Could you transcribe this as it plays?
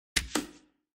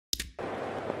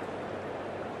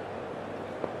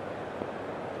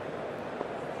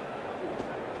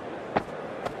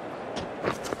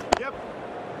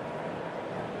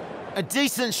A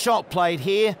decent shot played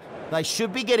here. They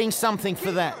should be getting something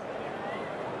for that.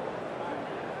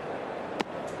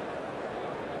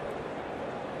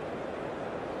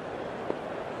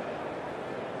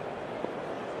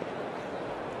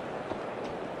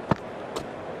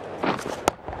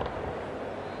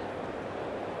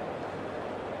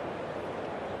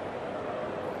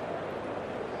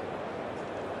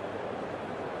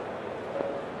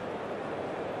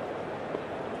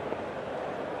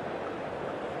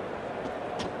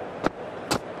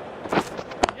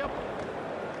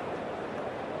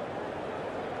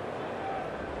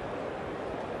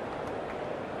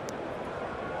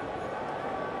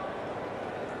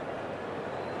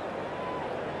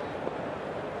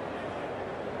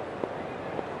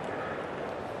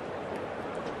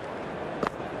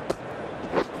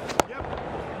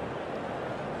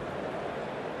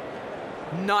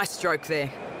 Nice stroke there.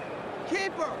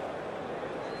 Keeper!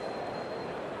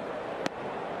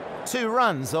 2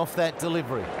 runs off that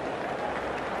delivery.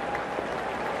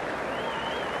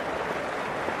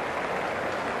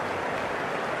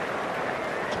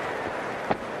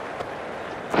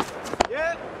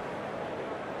 Yeah!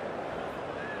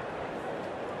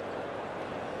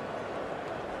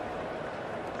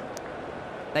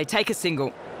 They take a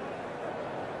single.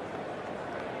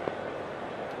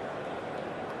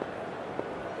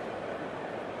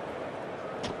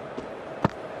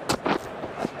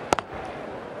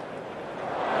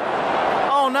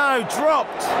 Oh no,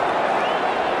 dropped!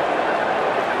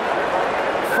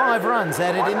 5 runs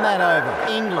added in that over.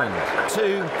 England,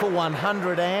 2 for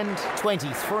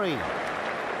 123.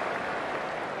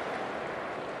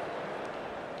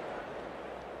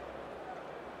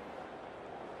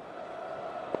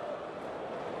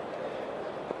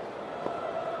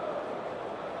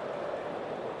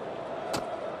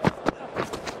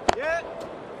 Yeah!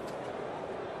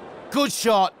 Good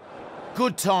shot,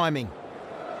 good timing.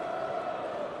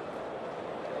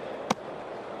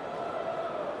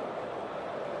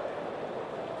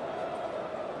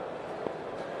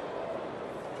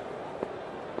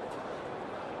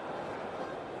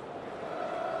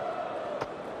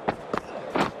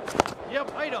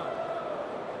 Yep, right on.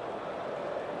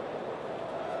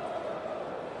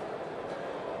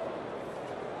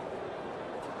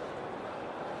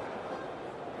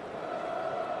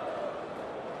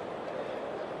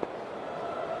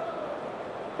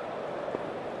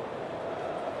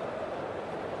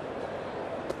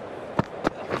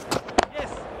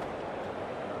 Yes!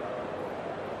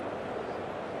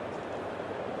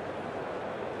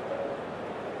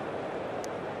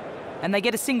 And they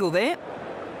get a single there.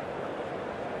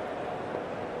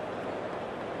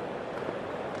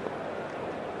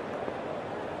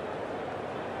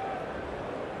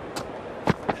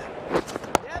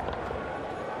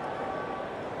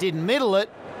 Didn't middle it,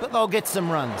 but they'll get some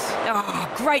runs.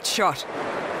 Oh, great shot.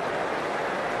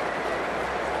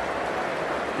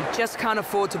 He just can't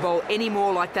afford to bowl any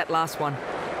more like that last one.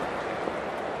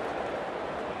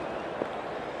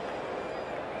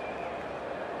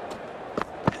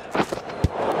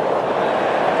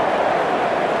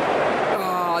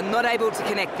 Oh, not able to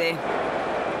connect there.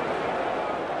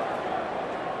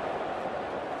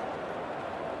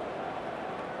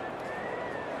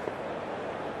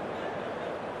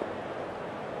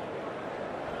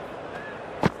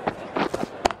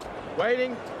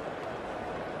 Waiting.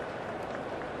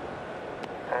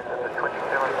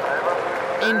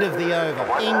 End of the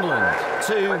over. England,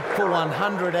 2 for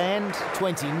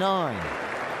 129.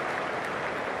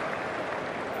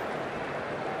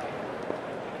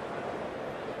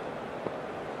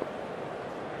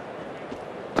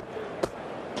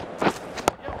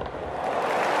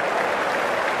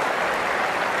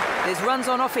 There's runs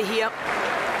on offer here.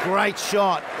 Great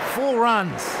shot, 4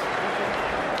 runs.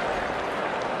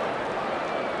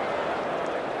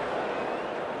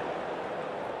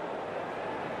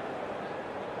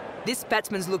 This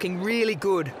batsman's looking really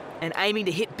good and aiming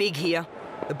to hit big here.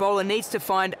 The bowler needs to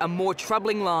find a more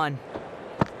troubling line.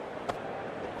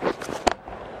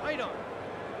 Right on.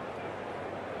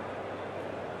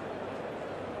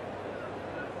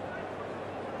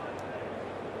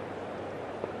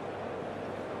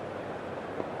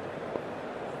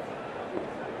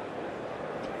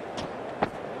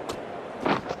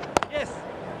 Yes!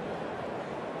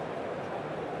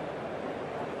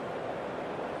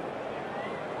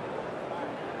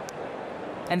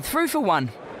 And through for 1.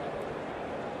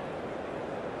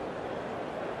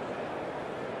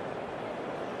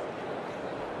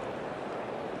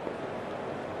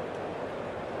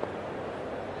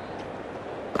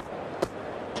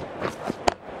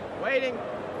 Waiting.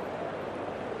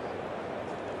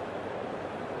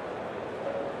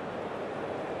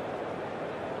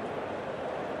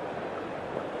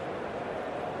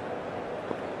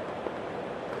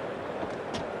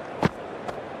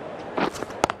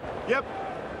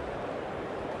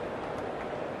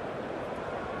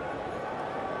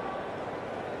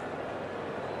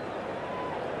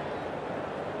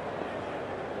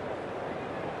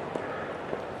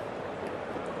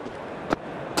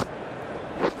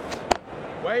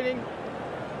 Waiting.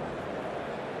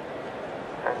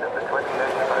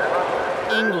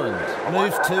 England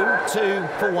move to 2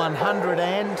 for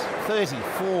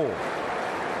 134.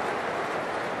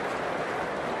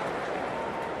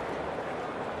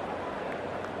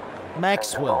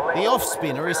 Maxwell, the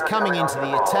off-spinner, is coming into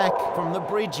the attack from the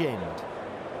bridge end.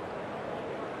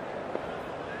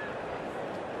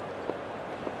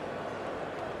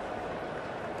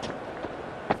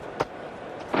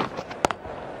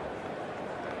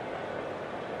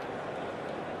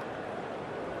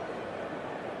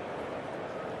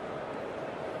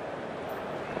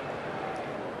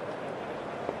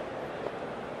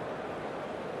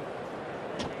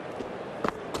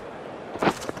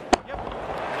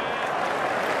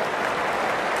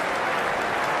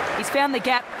 He's found the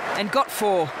gap and got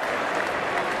 4.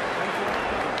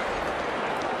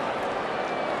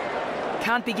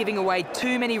 Can't be giving away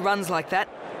too many runs like that.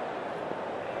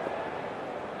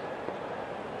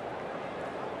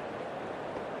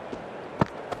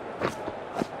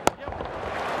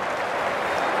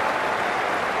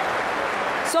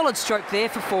 Solid stroke there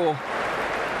for 4.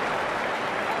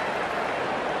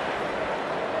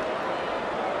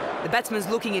 The batsman's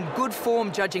looking in good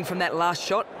form judging from that last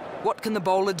shot. What can the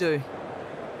bowler do?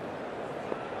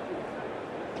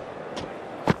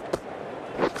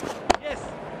 Yes.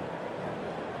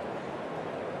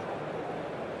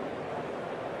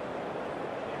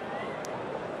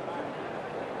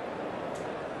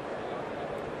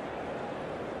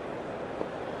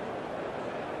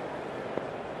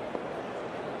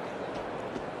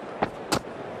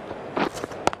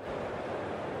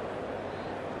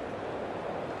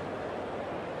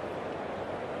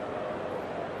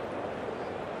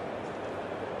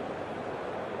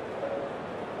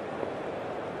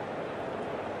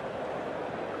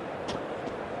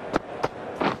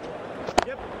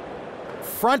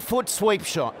 Front foot sweep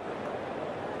shot.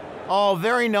 Oh,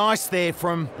 very nice there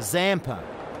from Zampa.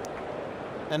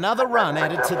 Another run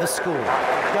added to the score.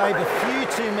 Gave a few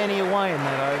too many away in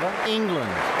that over. England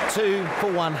 2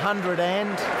 for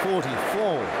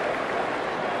 144.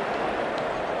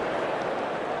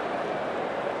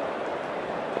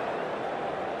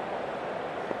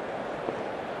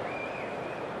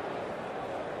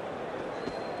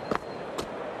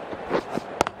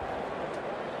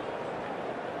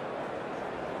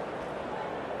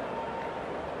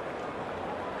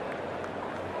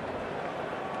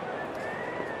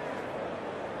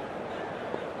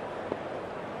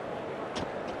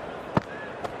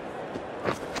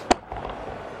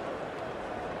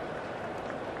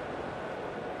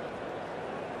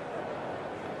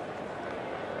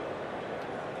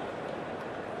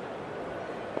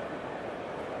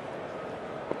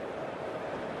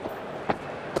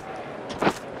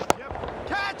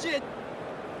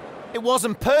 It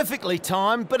wasn't perfectly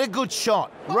timed, but a good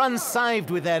shot. Run saved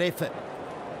with that effort.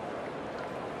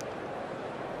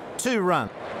 2 run.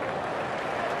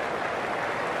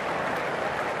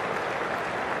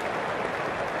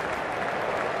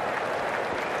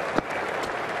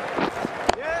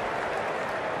 Yeah.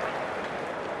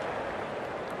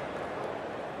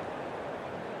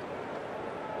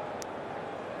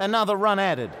 Another run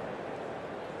added.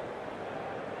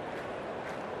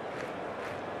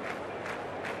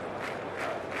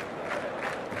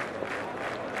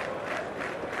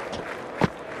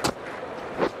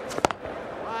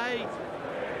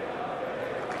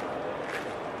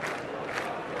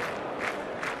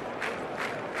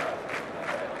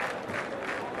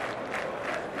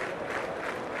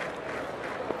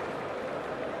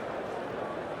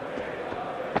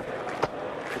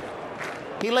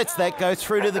 He lets that go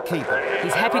through to the keeper.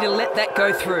 He's happy to let that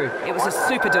go through. It was a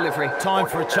super delivery. Time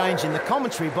for a change in the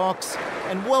commentary box,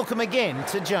 and welcome again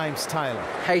to James Taylor.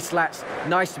 Hey Slats,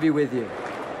 nice to be with you.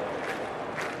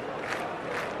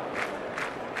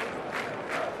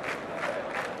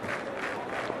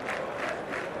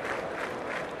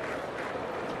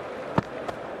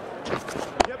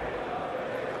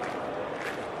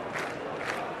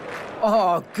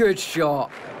 Oh, good shot.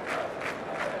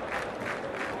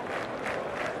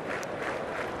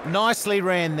 Nicely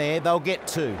ran there, they'll get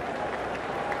 2.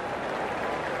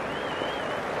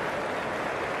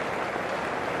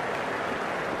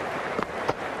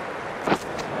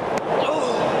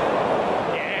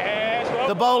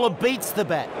 The bowler beats the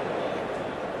bat.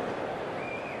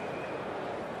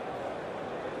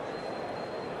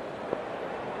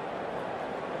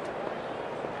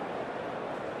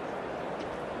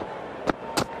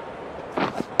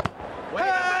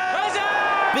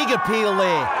 Big appeal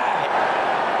there.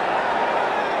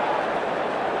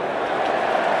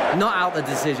 Not out the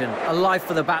decision. A life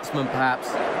for the batsman, perhaps.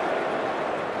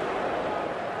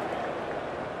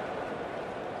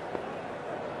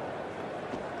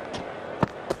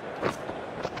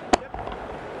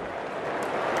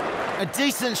 A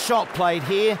decent shot played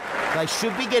here. They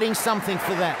should be getting something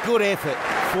for that. Good effort.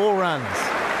 4 runs.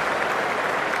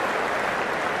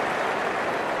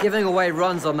 Giving away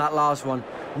runs on that last one.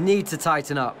 Need to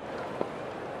tighten up.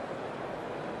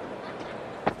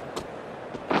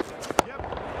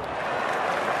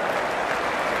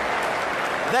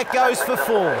 That goes for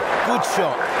 4. Good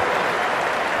shot.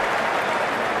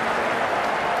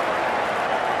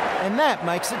 And that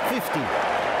makes it 50.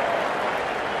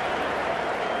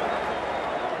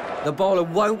 The bowler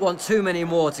won't want too many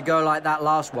more to go like that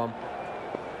last one.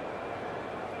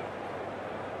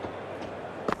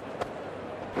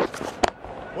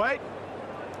 Wait.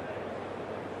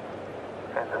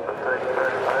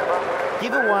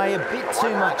 Give away a bit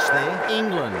too much there.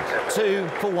 England, 2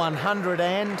 for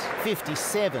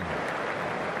 157.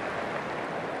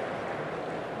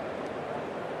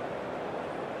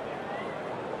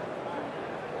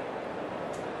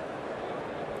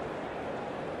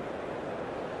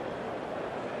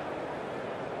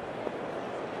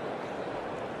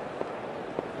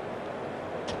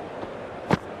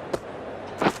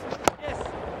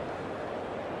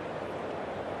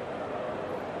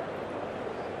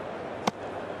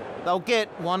 They'll get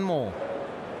 1 more.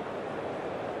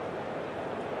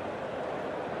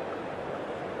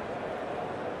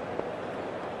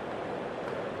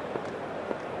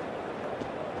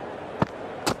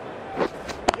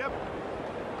 Yep.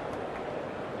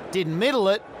 Didn't middle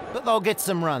it, but they'll get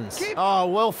some runs. Oh,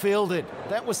 well fielded.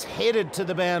 That was headed to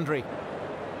the boundary.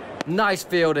 Nice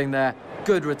fielding there.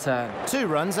 Good return. 2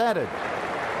 runs added.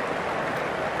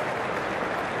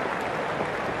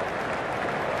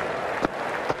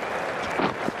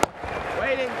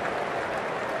 Waiting.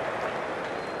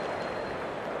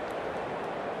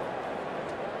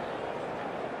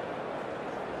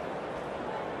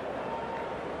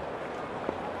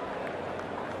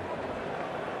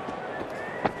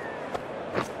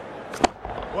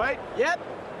 Wait. Yep.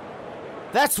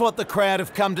 That's what the crowd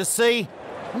have come to see.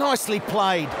 Nicely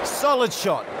played. Solid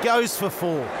shot. Goes for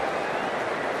 4.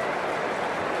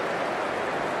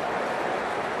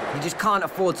 You just can't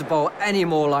afford to bowl any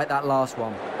more like that last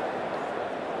one.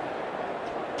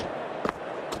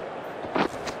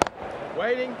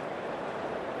 Waiting.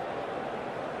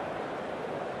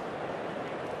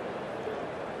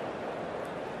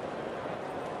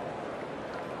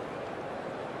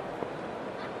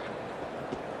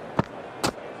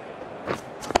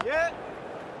 Yeah.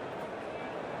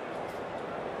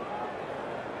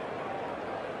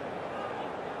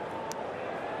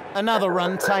 Another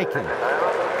run taken.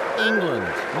 England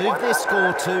move their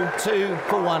score to 2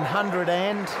 for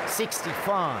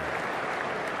 165.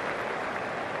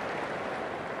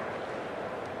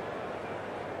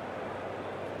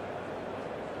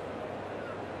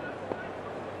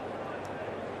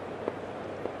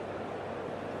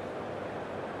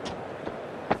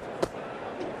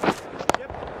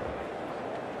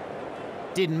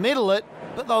 Didn't middle it,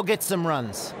 but they'll get some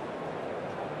runs.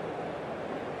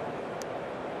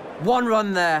 1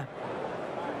 run there.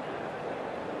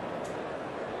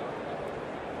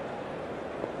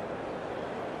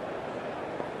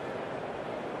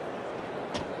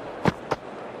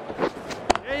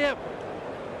 Yeah, yeah.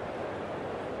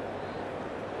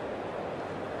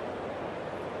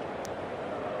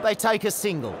 They take a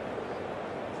single.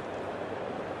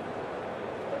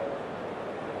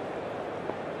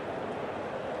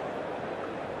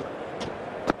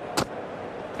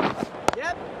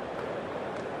 Yep.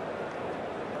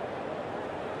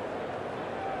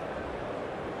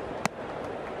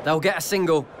 They'll get a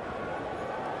single.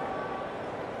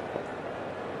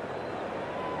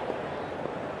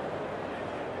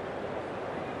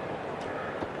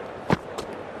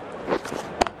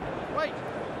 Wait.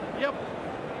 Yep.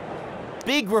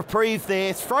 Big reprieve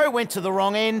there. Throw went to the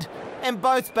wrong end, and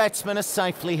both batsmen are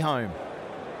safely home.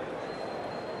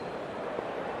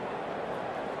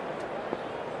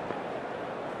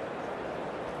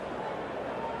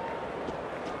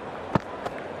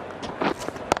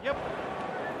 Yep.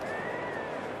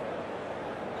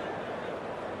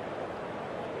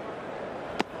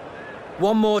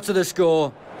 One more to the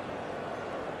score.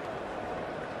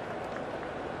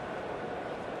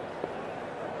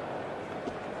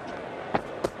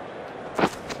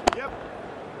 Yep.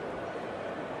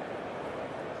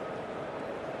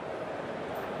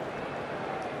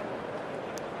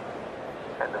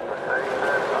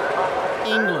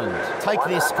 England take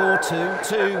their score to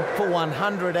 2 for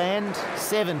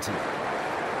 170.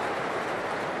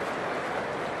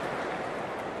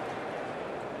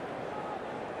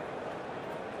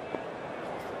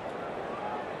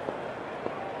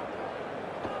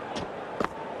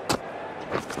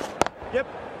 Yep.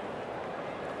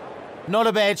 Not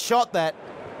a bad shot, that.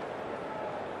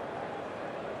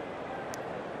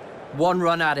 1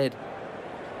 run added.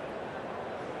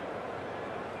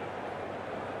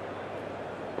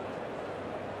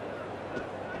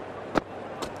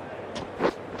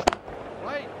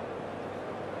 Wait.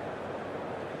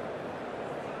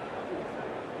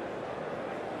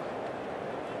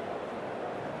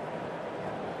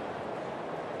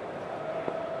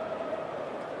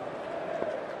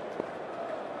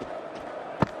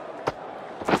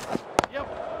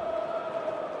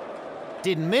 Yep.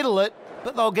 Didn't middle it,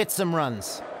 but they'll get some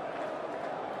runs.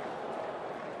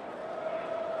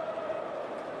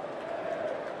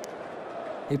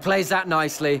 He plays that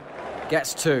nicely.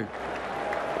 Gets 2.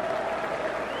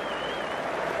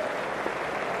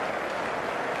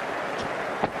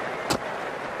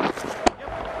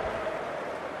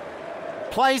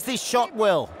 Plays this shot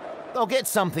well. They'll get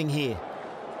something here.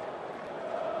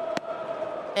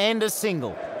 And a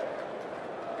single.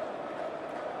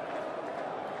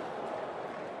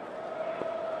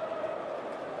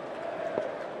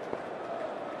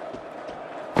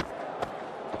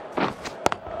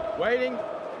 Waiting.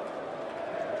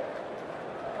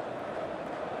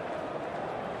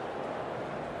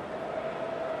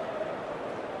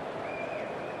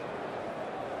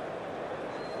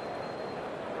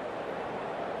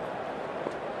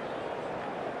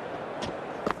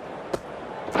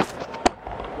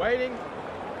 Waiting.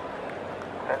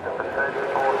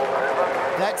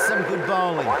 That's some good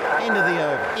bowling. End of the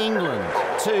over. England,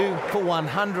 2 for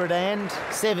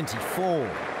 174.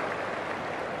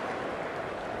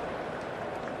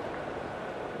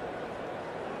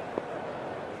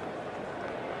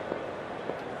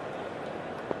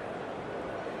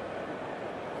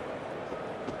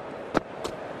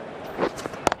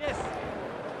 Yes.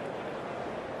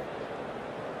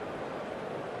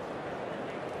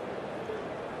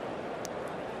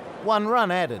 One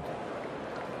run added.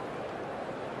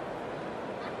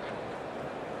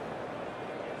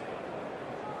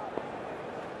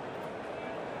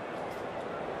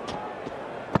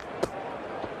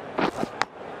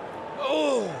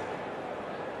 Oh.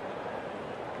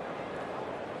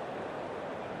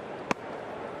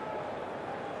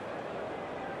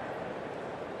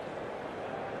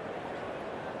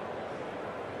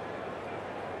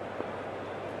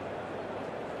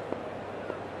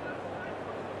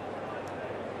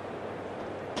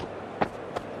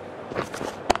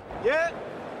 Yeah.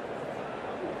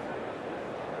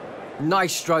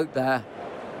 Nice stroke there.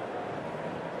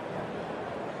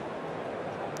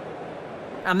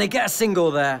 And they get a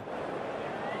single there.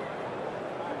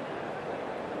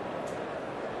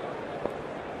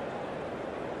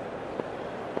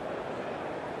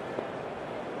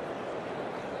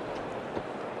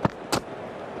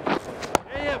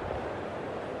 Yep.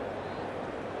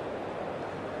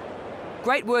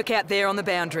 Great work out there on the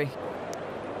boundary.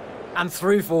 And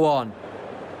through for 1.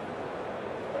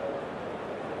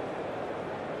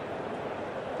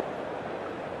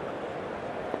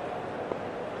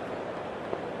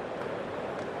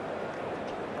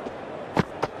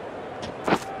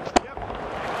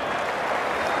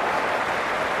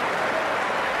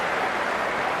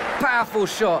 Powerful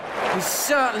shot. He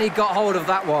certainly got hold of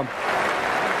that one.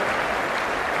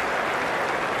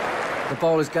 The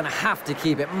bowler's going to have to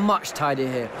keep it much tighter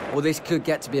here, or this could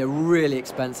get to be a really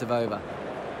expensive over.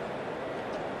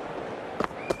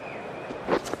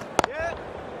 Yeah.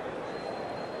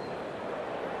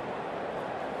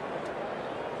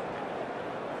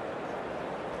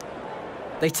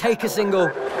 They take a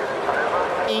single.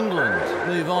 England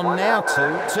move on now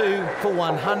to 2 for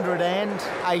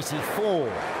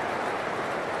 184.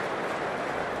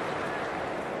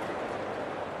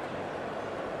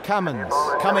 Cummins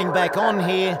coming back on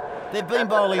here. They've been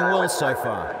bowling well so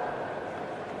far.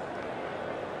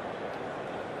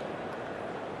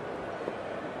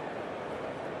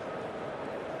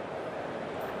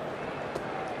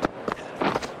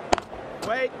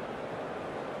 Wait.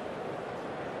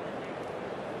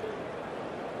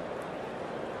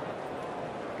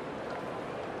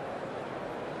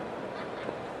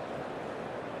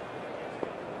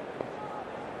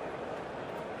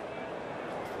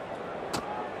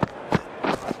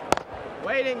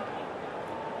 Waiting.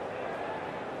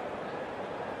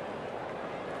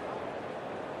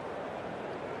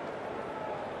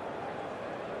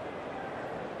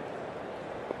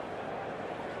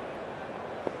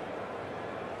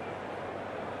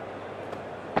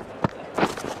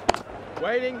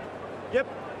 Waiting. Yep.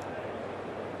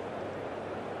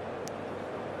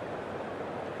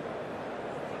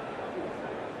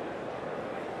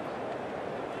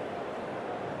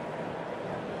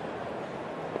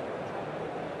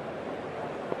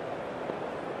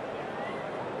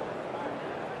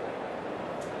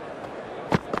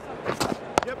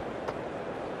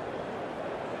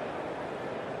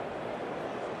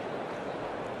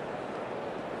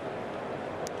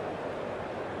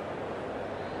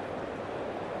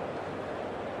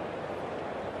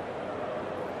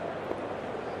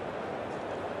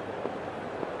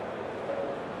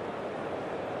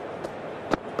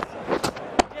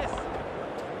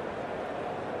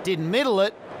 Didn't middle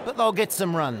it, but they'll get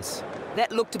some runs.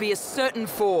 That looked to be a certain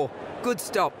 4. Good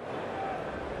stop.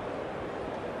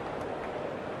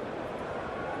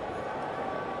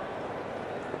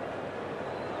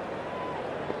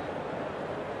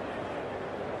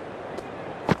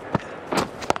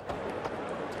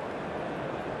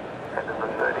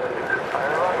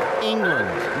 England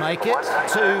make it 2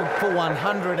 for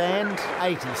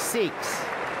 186.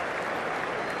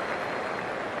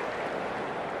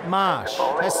 Marsh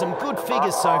has some good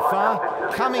figures so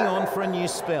far, coming on for a new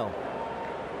spell.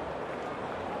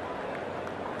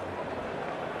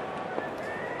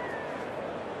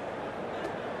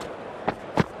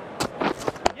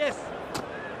 Yes.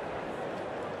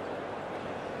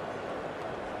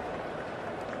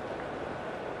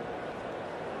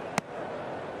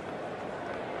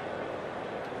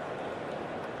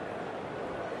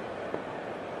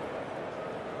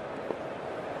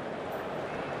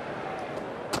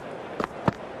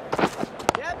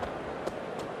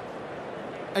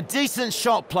 A decent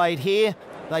shot played here.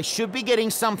 They should be getting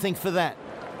something for that.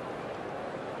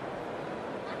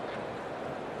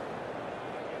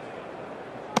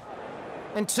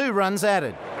 And 2 runs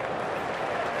added.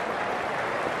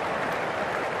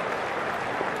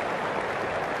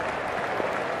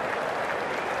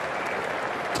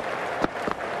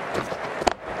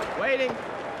 Waiting.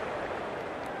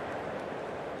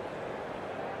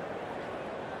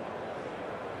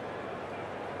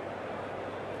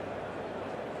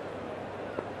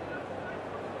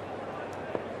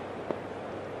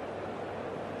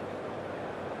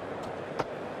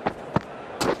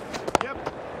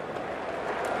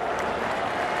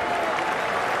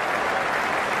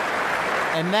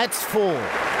 And that's 4.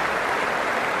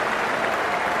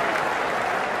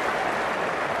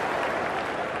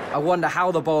 I wonder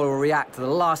how the bowler will react to the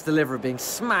last delivery being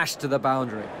smashed to the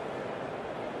boundary.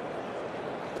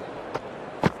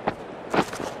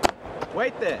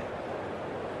 Wait there.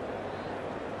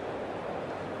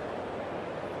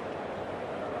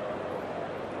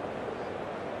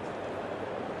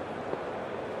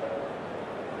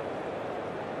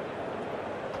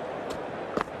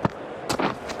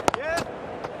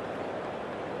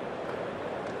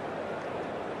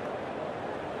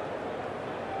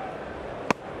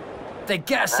 They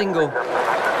get a single.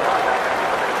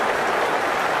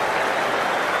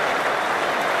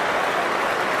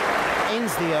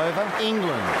 Ends the over.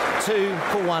 England 2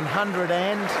 for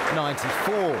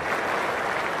 194.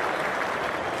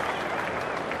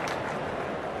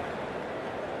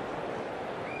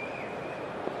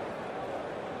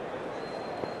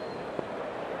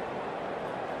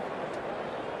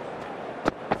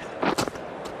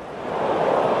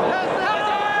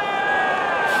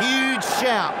 Huge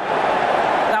shout.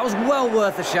 That was well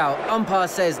worth a shout. Umpire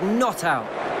says not out.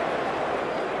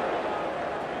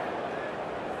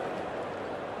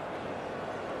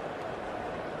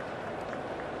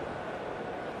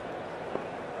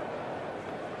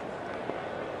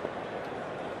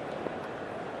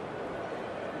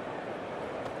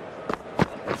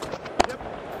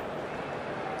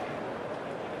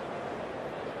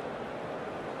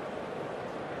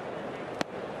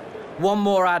 One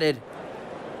more added.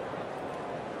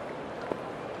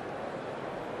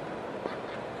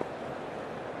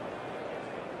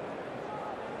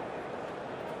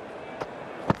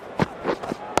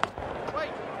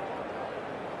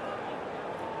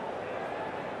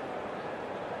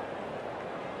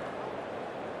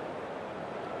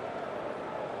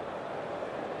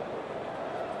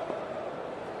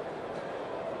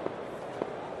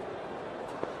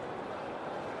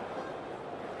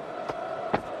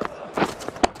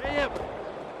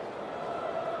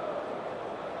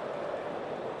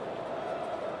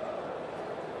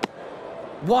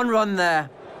 One run there.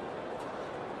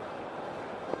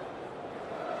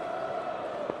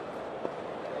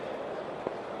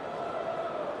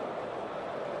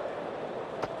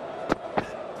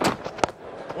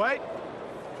 Wait.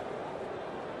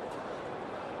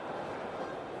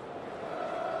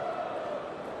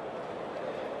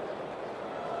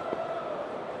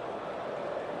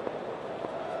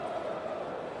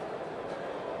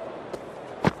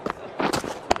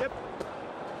 Yep.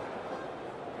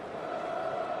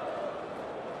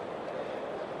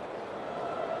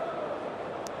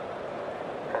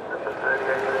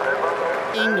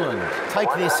 England take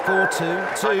their score to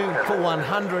 2 for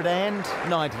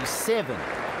 197.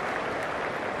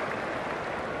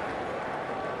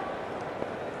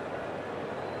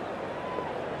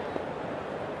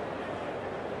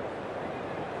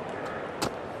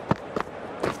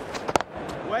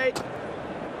 Wait.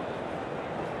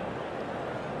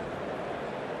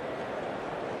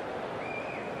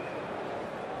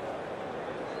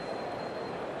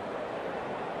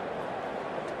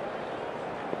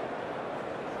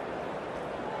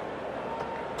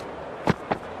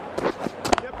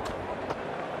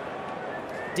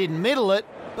 didn't middle it,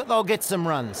 but they'll get some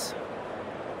runs.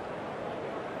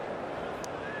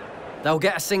 They'll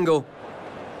get a single.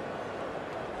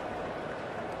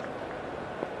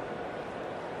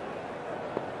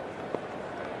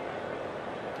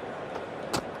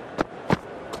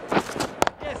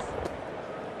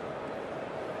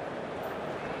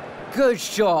 Good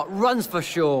shot, runs for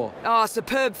sure. Oh,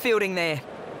 superb fielding there.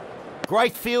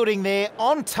 Great fielding there,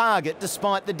 on target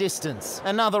despite the distance.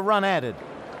 Another run added.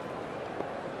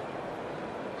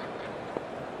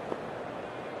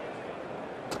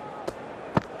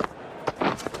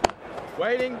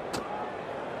 Waiting.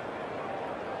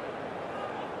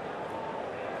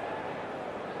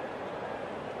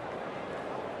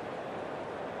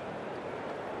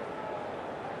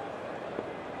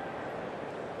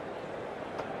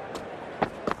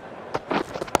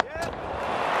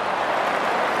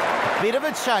 Bit of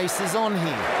a chase is on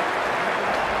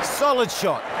here. Solid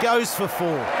shot, goes for 4.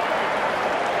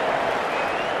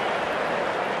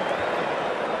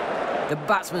 The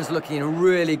batsman's looking in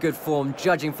really good form,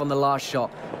 judging from the last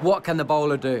shot. What can the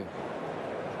bowler do?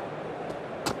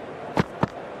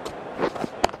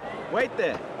 Wait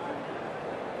there.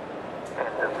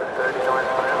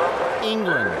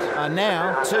 England are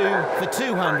now 2 for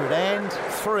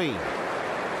 203.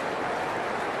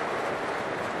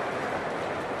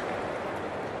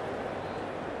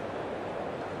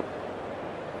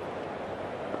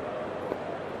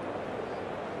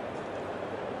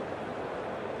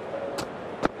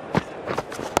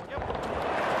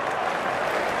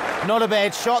 Not a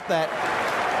bad shot, that.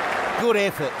 Good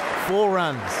effort. 4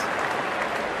 runs.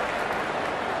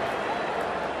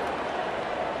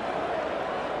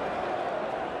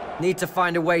 Need to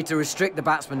find a way to restrict the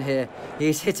batsman here. He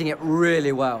is hitting it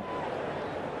really well.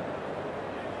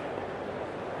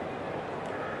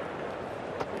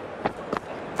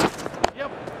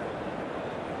 Yep.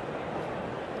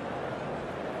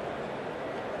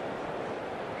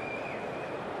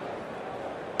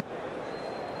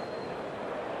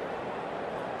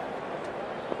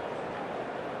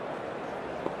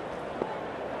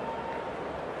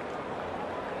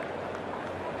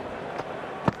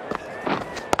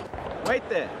 Wait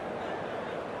there.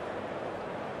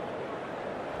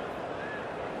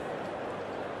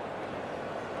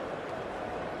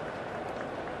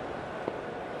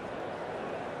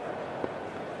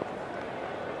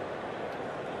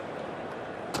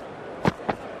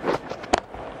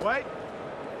 Wait.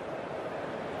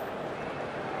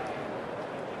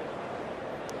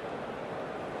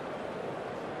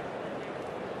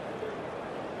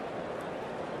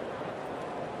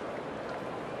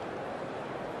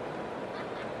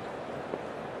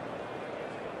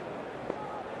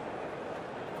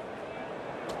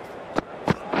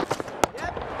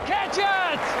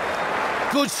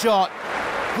 Good shot.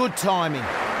 Good timing.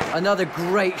 Another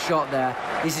great shot there.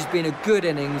 This has been a good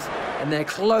innings, and they're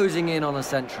closing in on a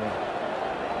century.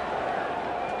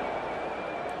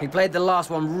 He played the last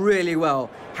one really well.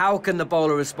 How can the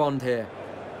bowler respond here?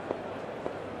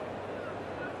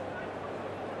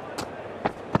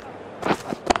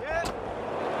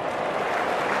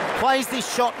 Plays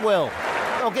this shot well.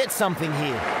 They'll get something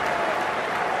here.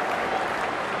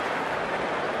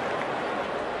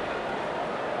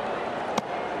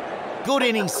 Good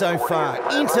innings so far,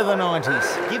 into the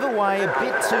 90s. Give away a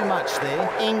bit too much there.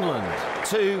 England,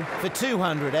 2 for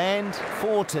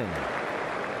 214.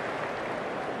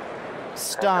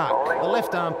 Stark, the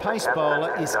left-arm pace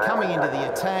bowler, is coming into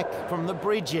the attack from the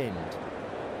bridge end.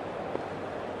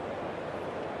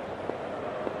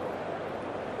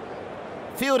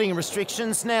 Fielding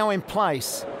restrictions now in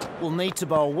place. Will need to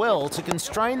bowl well to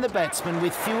constrain the batsman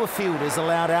with fewer fielders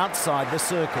allowed outside the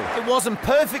circle. It wasn't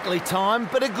perfectly timed,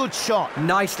 but a good shot.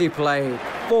 Nicely played.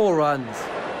 4 runs.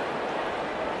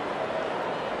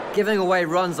 Giving away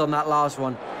runs on that last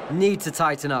one. Need to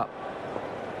tighten up.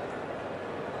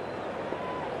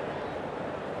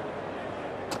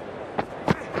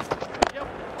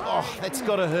 Oh, that's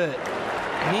got to hurt.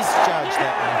 Misjudged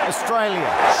that one. Australia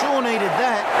sure needed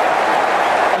that.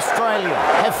 Australia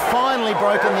have finally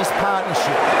broken this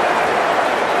partnership.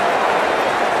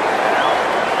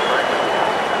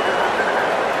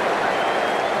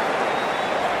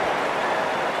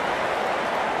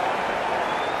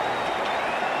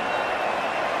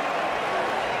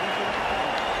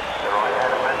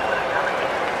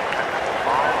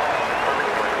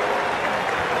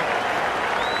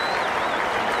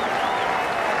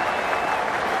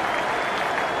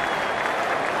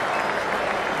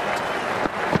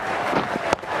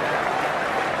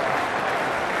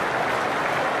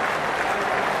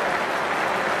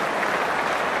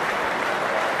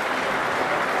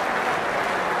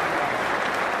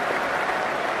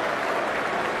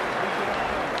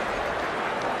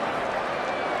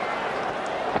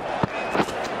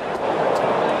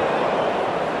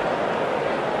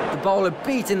 bowler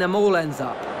beating them all ends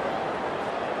up.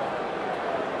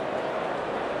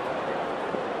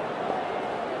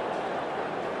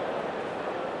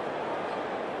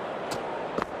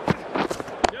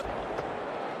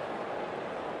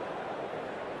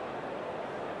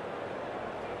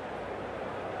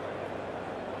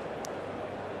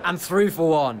 And through for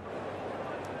one.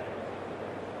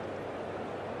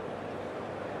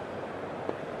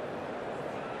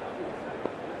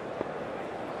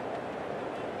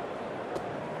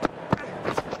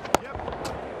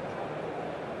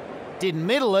 Didn't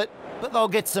middle it, but they'll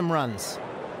get some runs.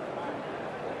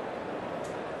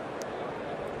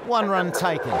 1 run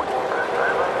taken.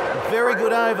 A very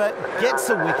good over, gets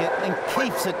a wicket and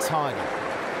keeps it tidy.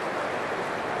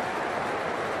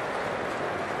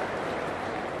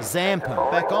 Zampa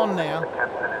back on now.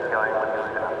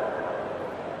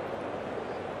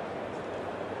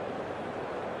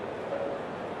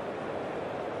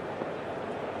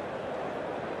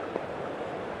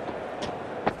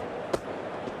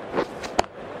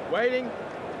 Waiting.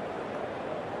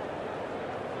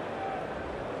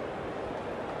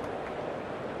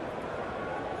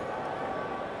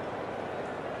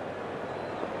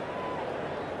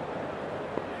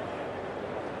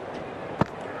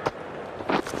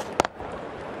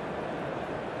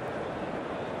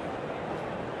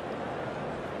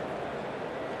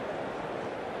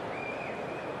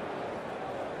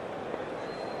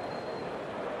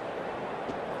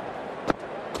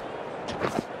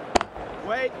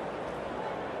 Wait.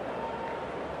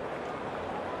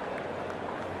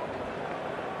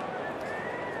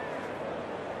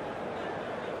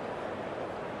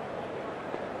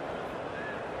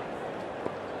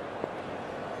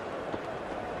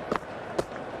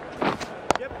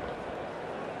 Yep.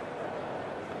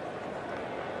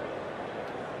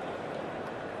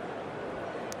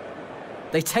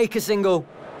 They take a single.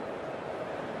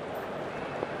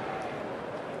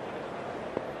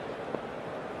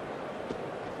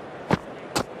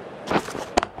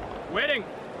 Waiting.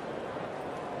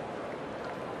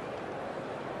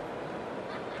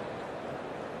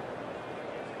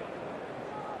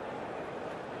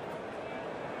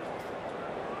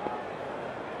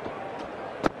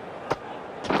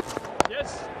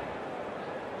 Yes.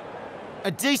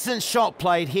 A decent shot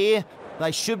played here.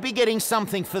 They should be getting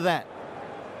something for that.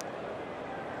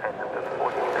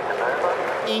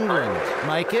 England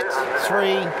make it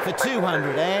 3 for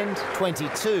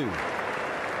 222.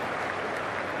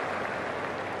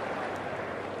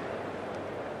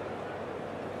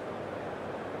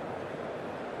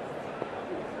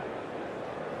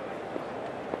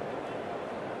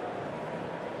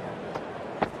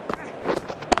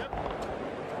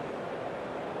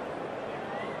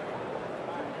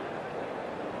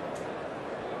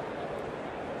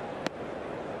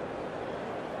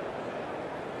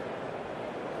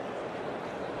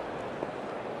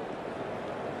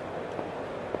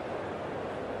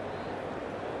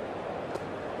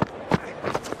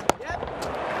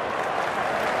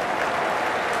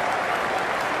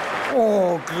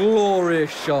 Oh, glorious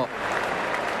shot.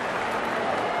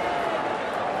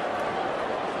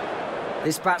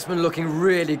 This batsman looking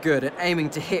really good and aiming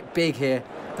to hit big here.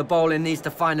 The bowler needs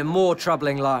to find a more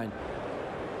troubling line.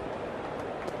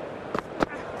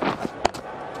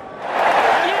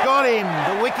 Got him.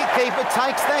 The wicketkeeper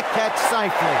takes that catch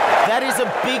safely. That is a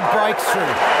big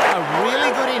breakthrough. A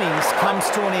really good innings comes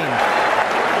to an end.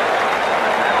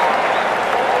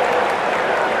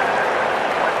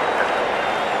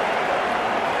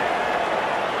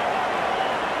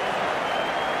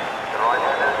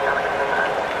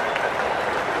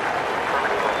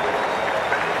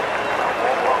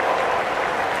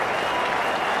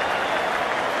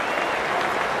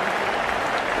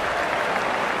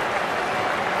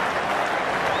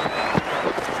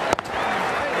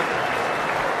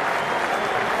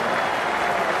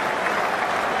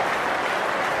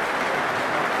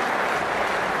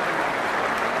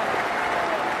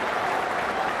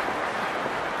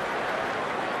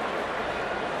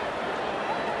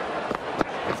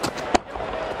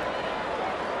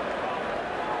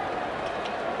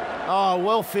 Oh,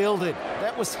 well fielded.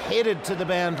 That was headed to the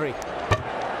boundary.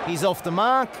 He's off the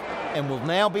mark and will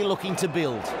now be looking to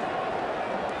build.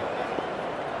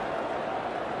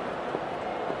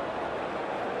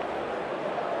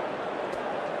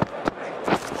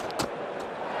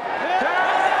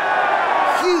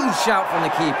 Huge shout from the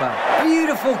keeper.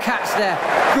 Beautiful catch there.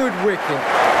 Good wicket.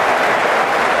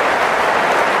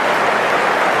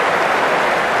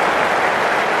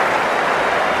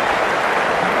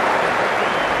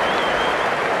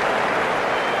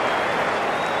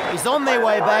 He's on their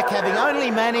way back, having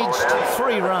only managed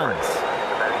 3 runs.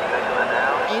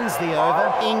 ends the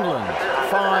over. England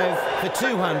 5 for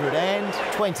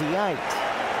 228.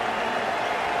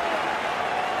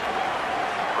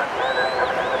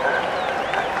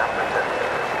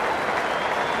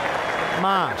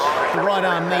 Marsh, the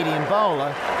right-arm medium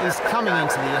bowler, is coming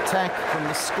into the attack from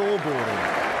the scoreboard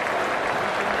end.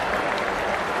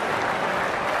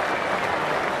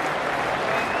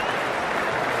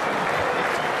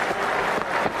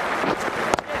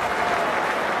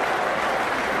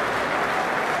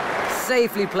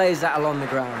 Safely plays that along the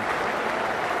ground.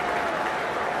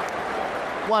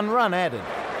 1 run added.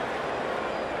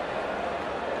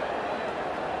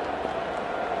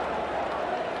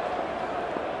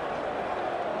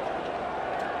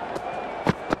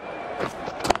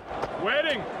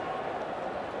 Waiting.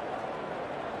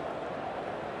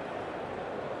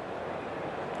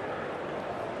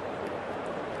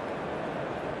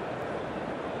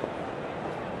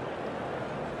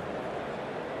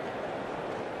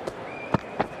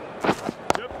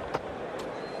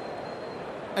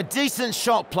 A decent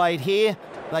shot played here.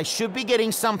 They should be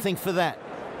getting something for that.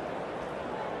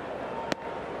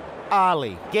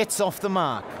 Ali gets off the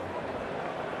mark.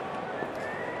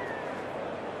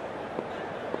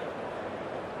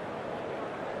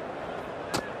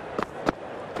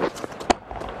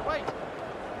 Wait.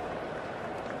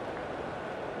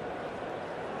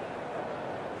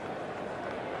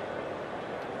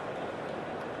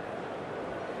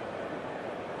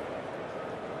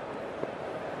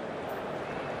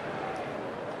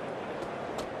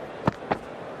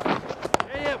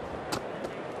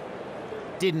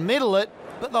 Didn't middle it,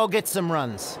 but they'll get some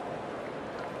runs.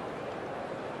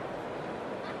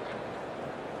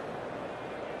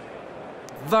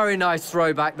 Very nice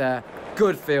throw back there.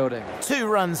 Good fielding. 2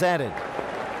 runs added.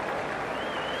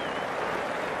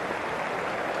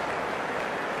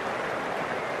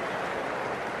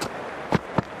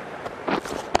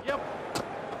 Yep.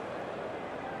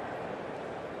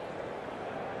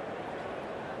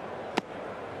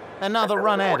 Another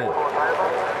run added.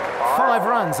 5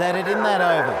 runs added in that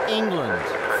over. England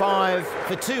 5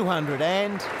 for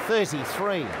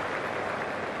 233.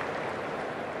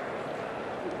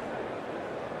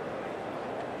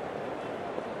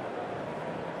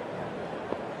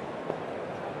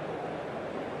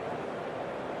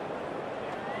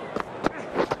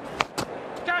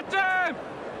 Catch him!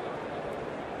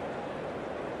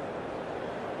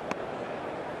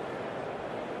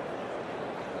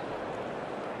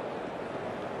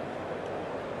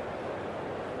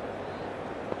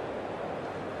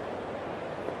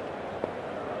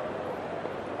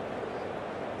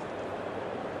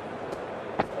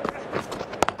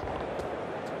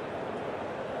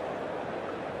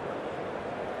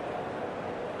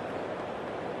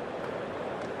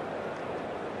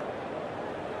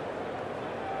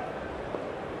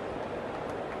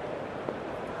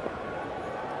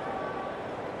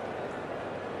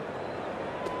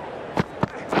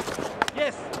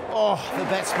 Yes. Oh, the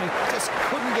batsman just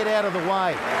couldn't get out of the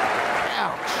way.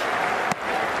 Ouch.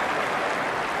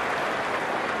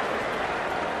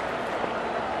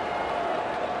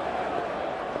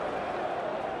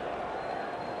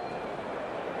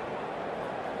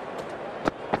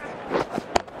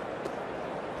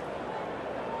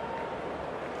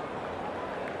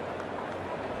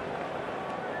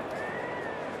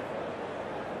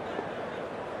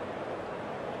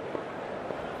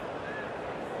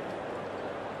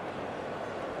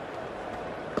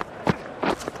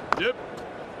 Yep.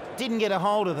 Didn't get a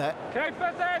hold of that. Keep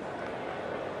busy.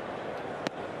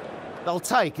 They'll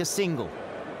take a single.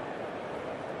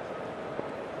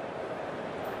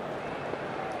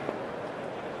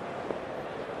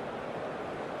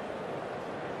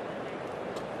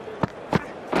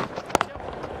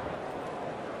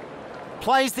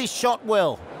 Plays this shot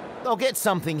well. They'll get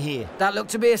something here. That looked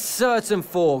to be a certain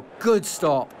 4. Good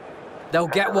stop. They'll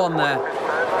get one there.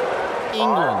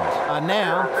 England are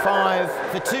now 5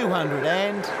 for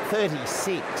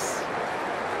 236.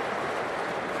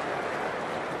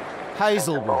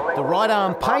 Hazelwood, the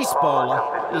right-arm pace bowler,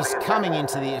 is coming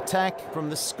into the attack from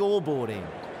the scoreboard end.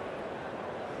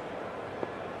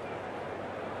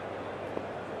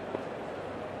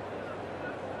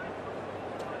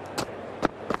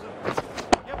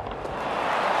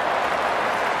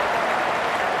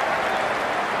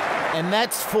 And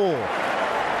that's 4.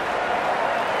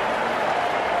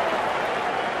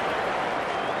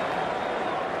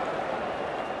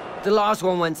 The last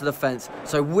one went to the fence,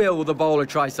 so will the bowler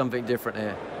try something different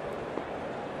here?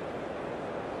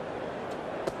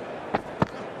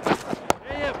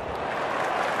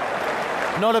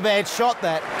 Not a bad shot,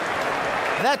 that.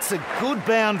 That's a good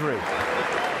boundary.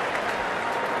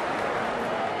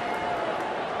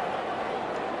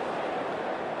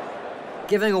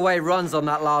 Giving away runs on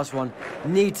that last one.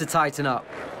 Need to tighten up.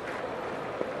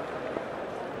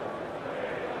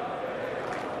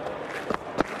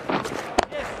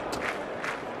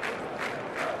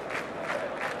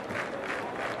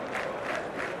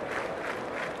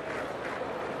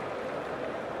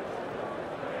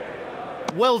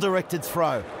 Well-directed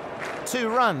throw. 2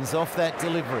 runs off that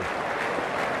delivery.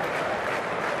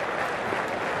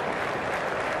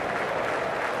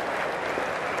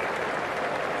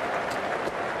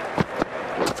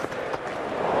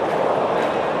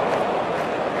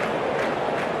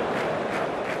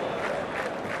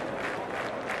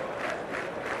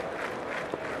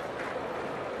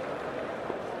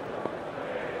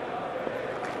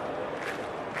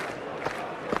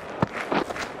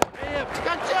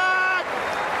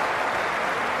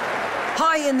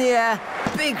 High in the air,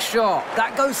 big shot.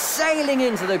 That goes sailing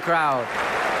into the crowd.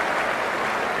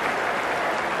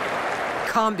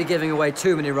 Can't be giving away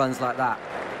too many runs like that.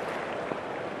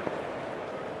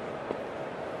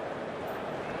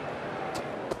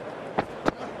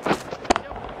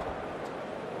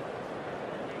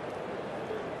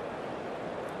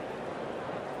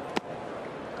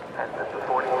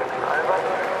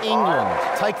 England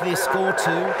take their score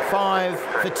to 5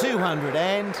 for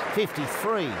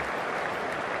 253.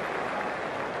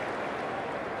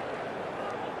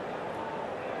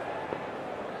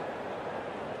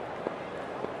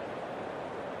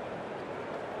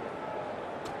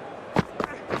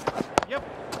 Yep.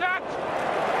 Touch.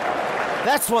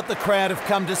 That's what the crowd have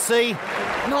come to see.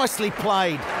 Nicely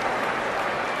played.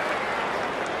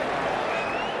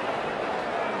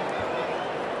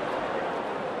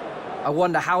 I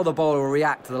wonder how the bowler will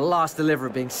react to the last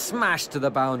delivery being smashed to the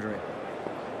boundary.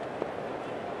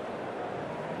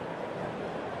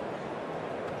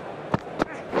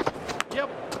 Yep.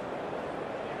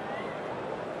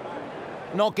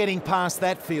 Not getting past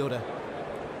that fielder.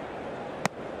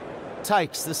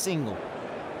 Takes the single.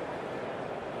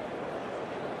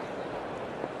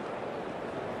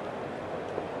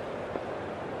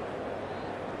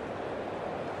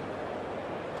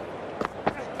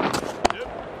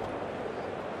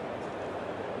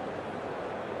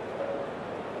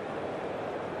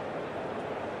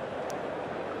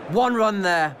 One run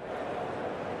there.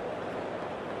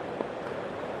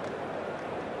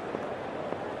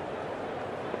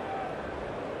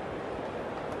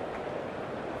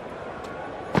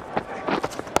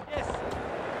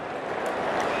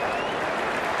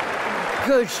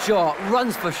 Good shot,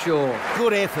 runs for sure.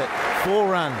 Good effort, 4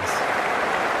 runs.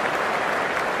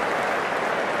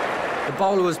 The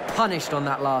bowler was punished on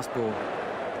that last ball.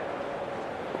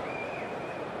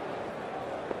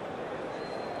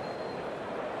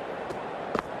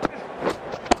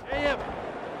 Yep.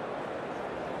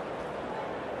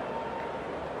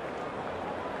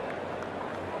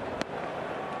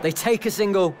 They take a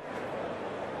single.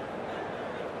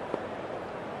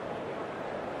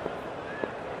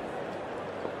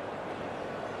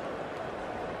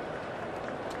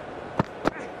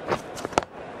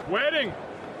 Wedding.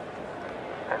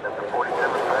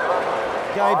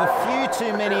 Gave a few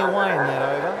too many away in that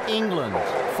over. England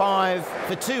 5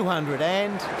 for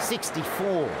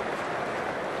 264.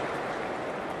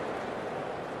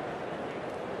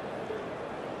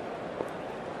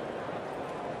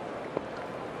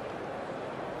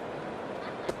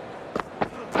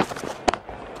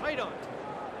 Right on.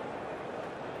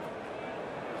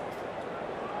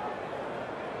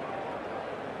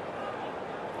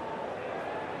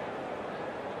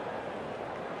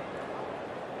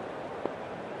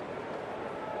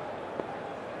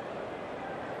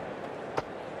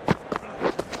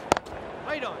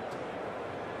 Right on.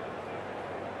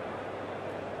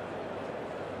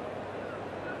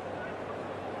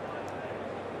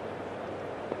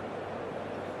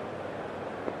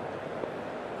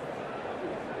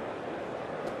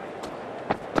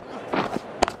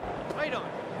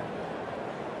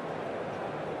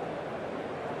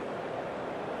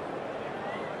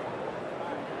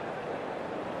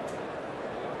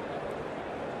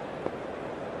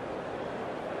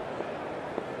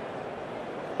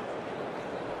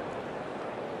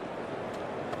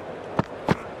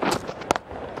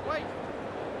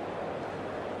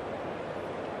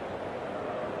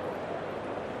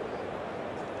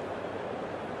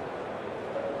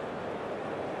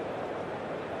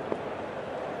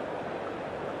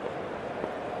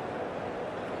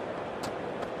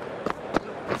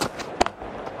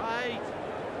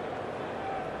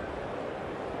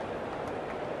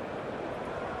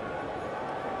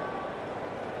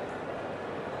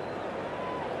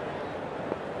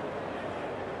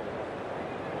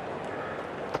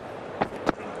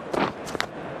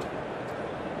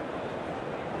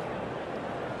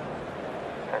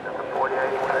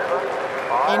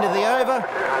 end of the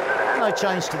over, no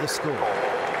change to the score.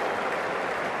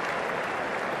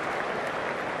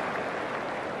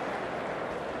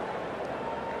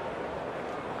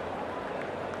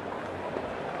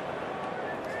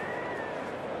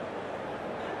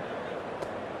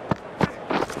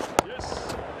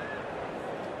 Yes.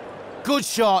 Good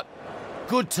shot,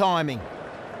 good timing.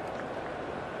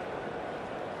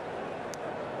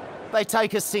 They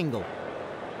take a single.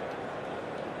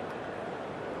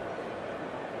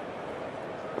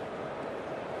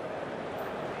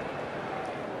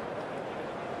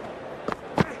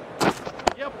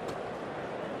 Yep.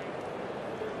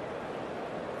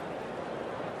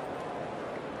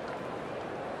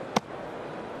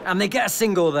 And they get a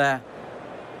single there.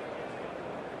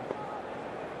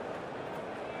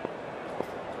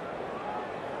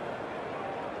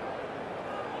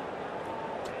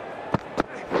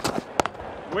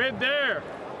 We're there.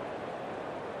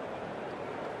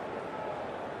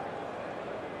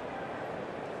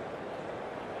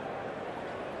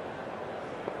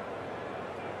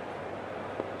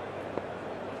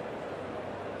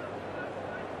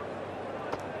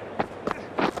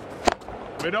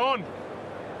 We're on.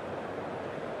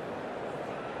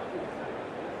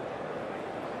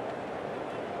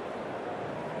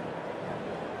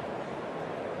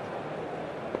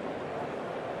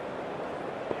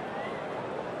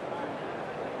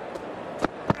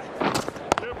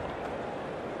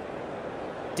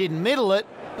 Didn't middle it,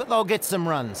 but they'll get some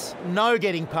runs. No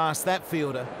getting past that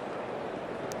fielder.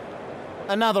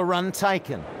 Another run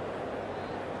taken.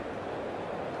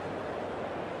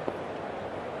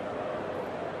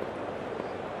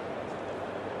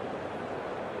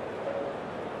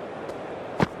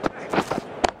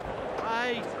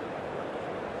 Right.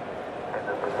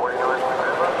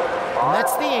 And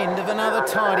that's the end of another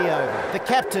tidy over. The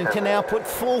captain can now put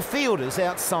 4 fielders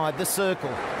outside the circle.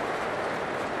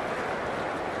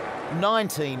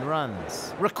 19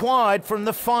 runs required from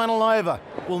the final over.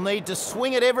 We'll need to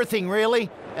swing at everything, really,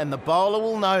 and the bowler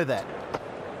will know that.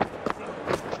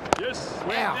 Yes.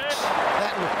 We're Ouch, there.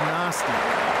 that looked nasty.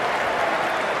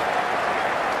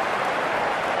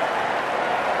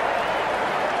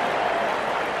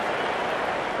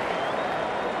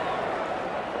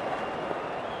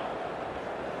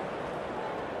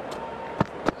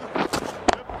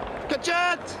 Catch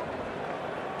it.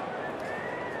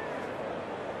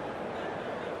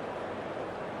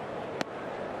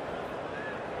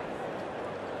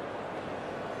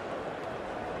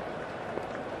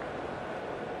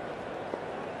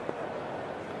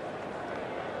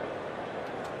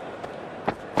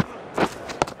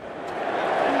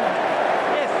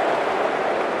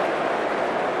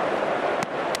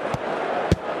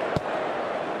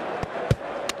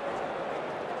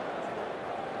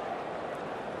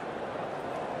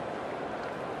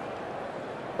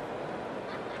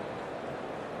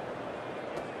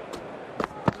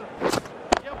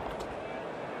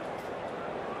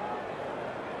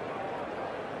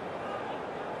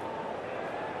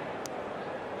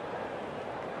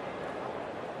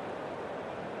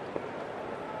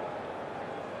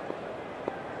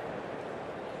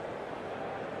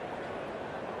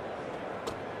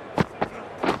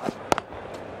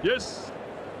 Yes.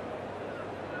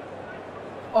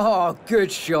 Oh,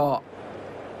 good shot.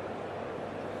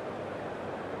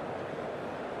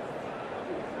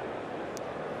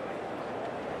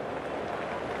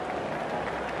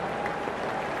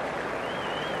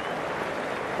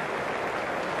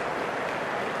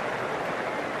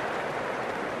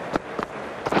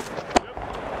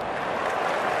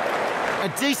 A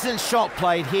decent shot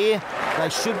played here. They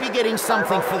should be getting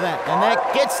something for that. And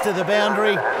that gets to the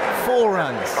boundary. 4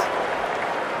 runs.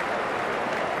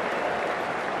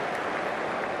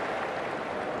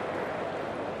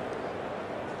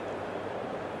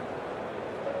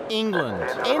 England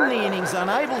end the innings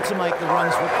unable to make the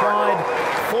runs required,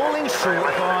 falling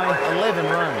short by 11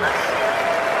 runs.